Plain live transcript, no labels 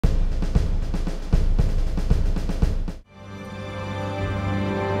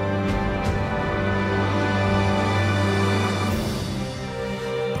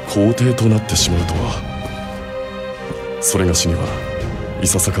皇帝となってしまうとは、それがしにはい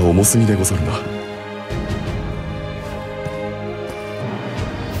ささか重すぎでござるな。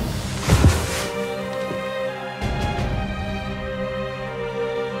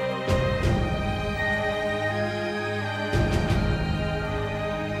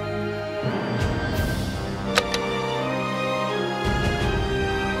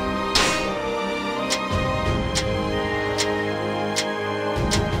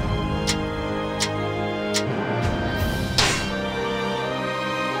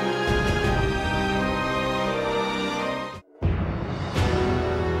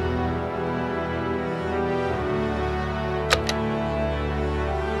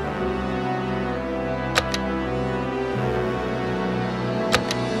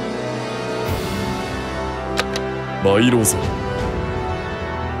参ろうぞ。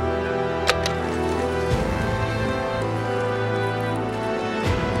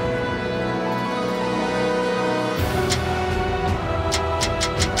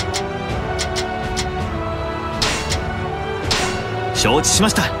承知しま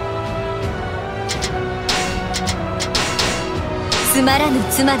した。つまらぬ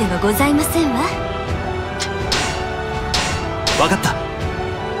妻ではございませんわ。分かった。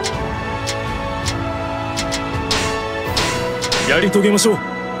やり遂げましょう。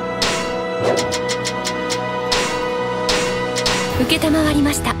承り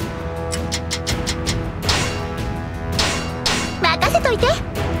ました。任せといて。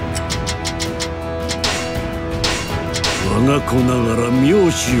我が子ながら妙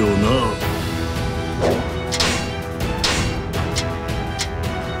しよな。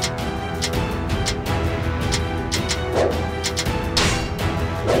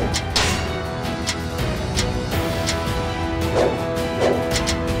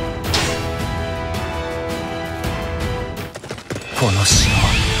この城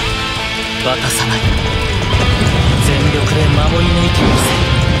渡さない。全力で守り抜いてみせ。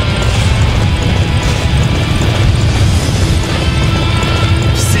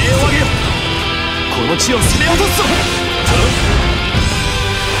規制を上げよ。この地を攻め落とすぞ。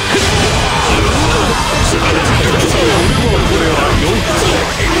お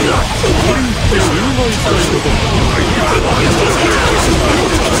い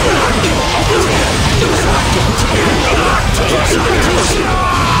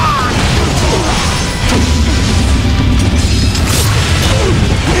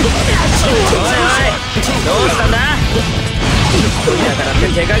おい、どうしたんだ。だからって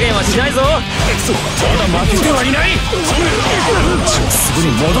手加減はしないぞ。まだ負けてはいない。すぐ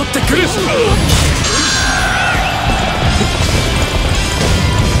に戻ってくる。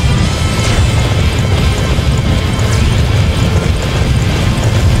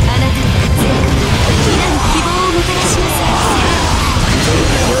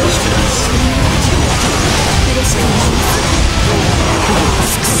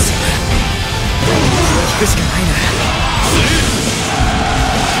聞くしかないな。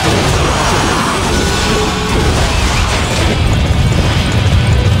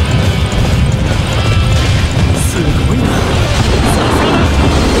すごいな。さすがだ。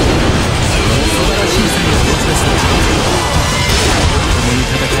素晴らしい作業を持ち出した。共に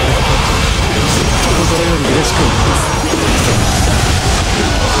戦えること心より嬉しく思います。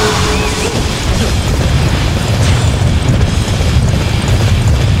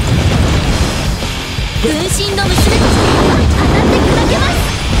分身の娘として当たって砕けます。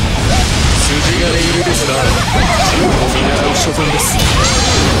筋金入りですな。自分を見習う所存です。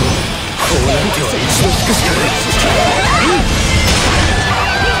こうなっては一度引くしかない。美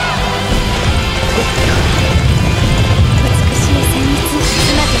しい旋律、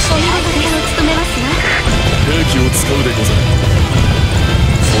妻としてお見事でを務めますわ。兵器を使うでござる。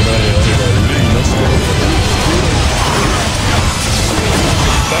備えあれば憂いなしでござる。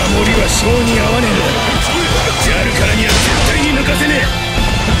守りは性に合わねえな。ジャルからには絶対に抜かせねえ。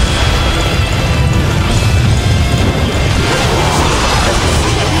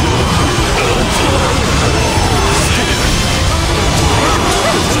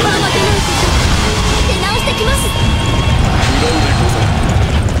力が出ないこと、出直してきます。裏でござる。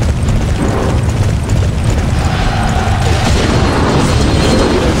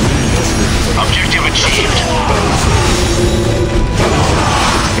Objective achieved.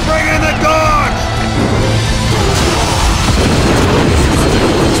 Bring in the dogs!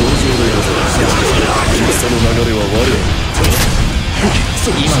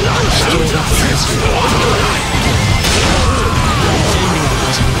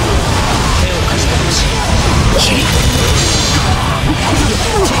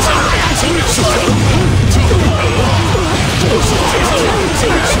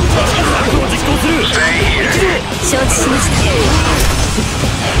 しました。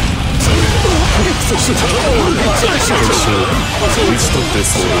打ち取って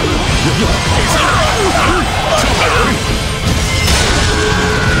そう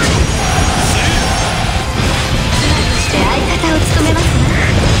して相方を務めますわ。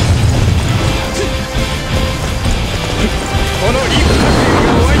このリンク革命が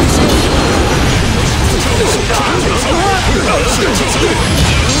終わりにしよう。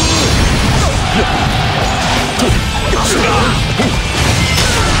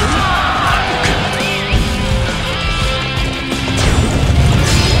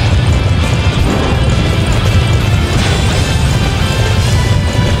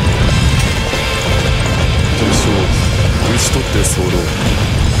打ち取って候。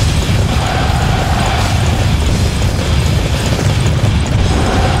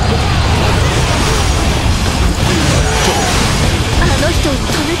あの人を止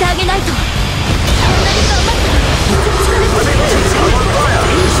めてあげないと。あんなに頑張ったら疲れて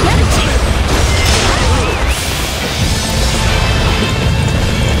やる気。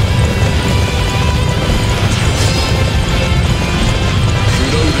食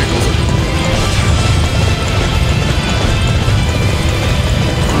らうでござる。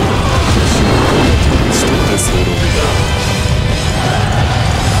打ち取って候。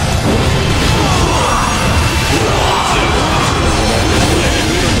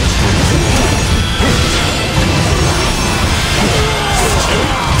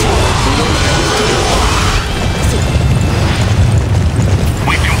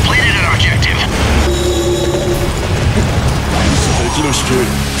敵の飛型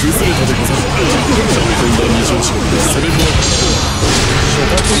崩れたでござる。今度は二条地攻め込まれ諸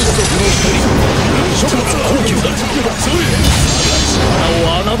葛一族の光諸葛高級だ。力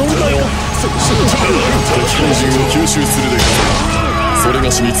を侮るなよ。敵本陣を吸収するでござる。それが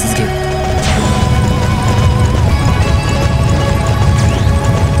しに続け。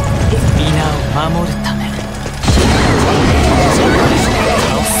皆を守るため。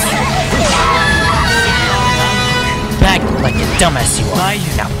Back like a dumbass you are.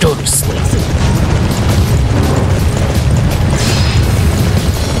 Now go to sleep.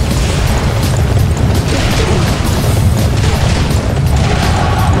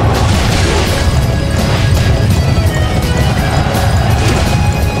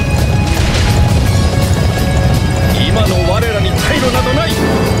 今の我らに退路などない。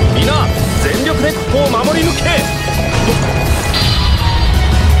皆全力でここを守り抜け。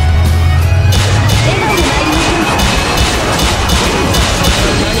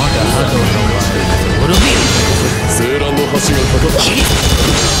青蘭の橋がかかった。い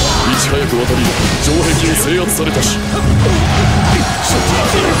ち早く渡り城壁を制圧されたし。敵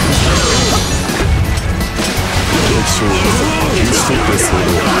将打ち取って候。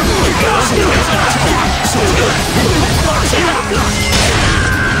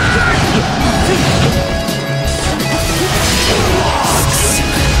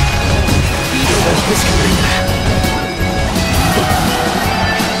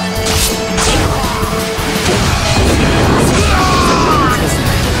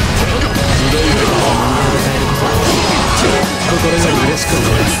心より嬉しく思い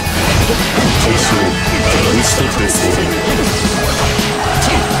ます。敵将打ち取って候。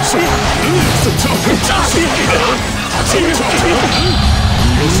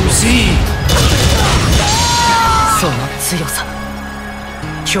その強さ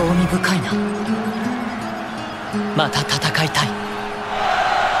興味深いな。また戦いたい。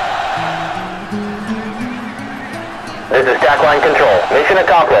 This is Stackline Control. Mission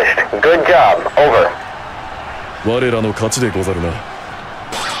accomplished. Good job. Over. 我らの勝ちでござるな。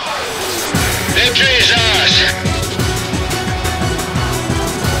Victory is ours.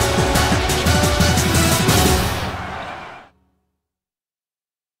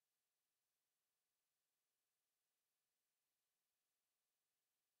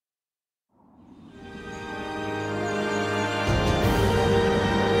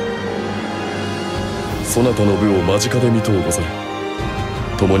 そなたの部を間近で見とうござる。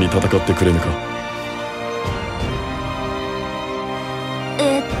共に戦ってくれぬか。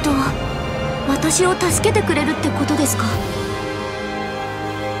私を助けてくれるってことですか？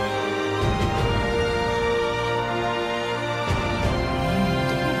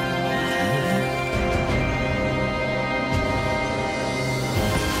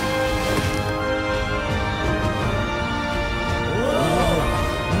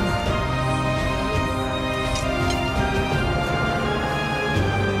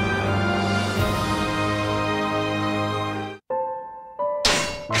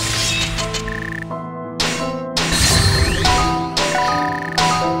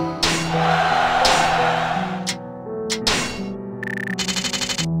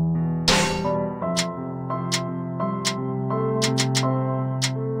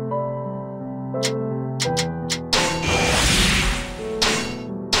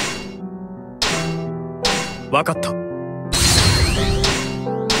分かった。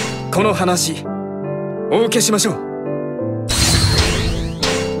この話お受けしましょう。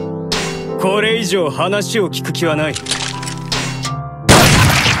これ以上話を聞く気はない。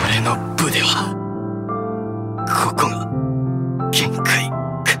俺の部ではここが限界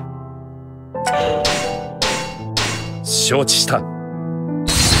か。承知した。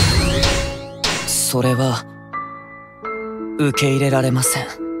それは受け入れられません。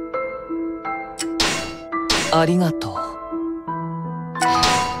ありがと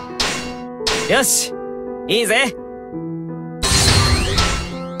う。よし、いいぜ。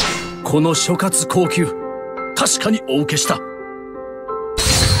この諸葛高級、確かにお受けした。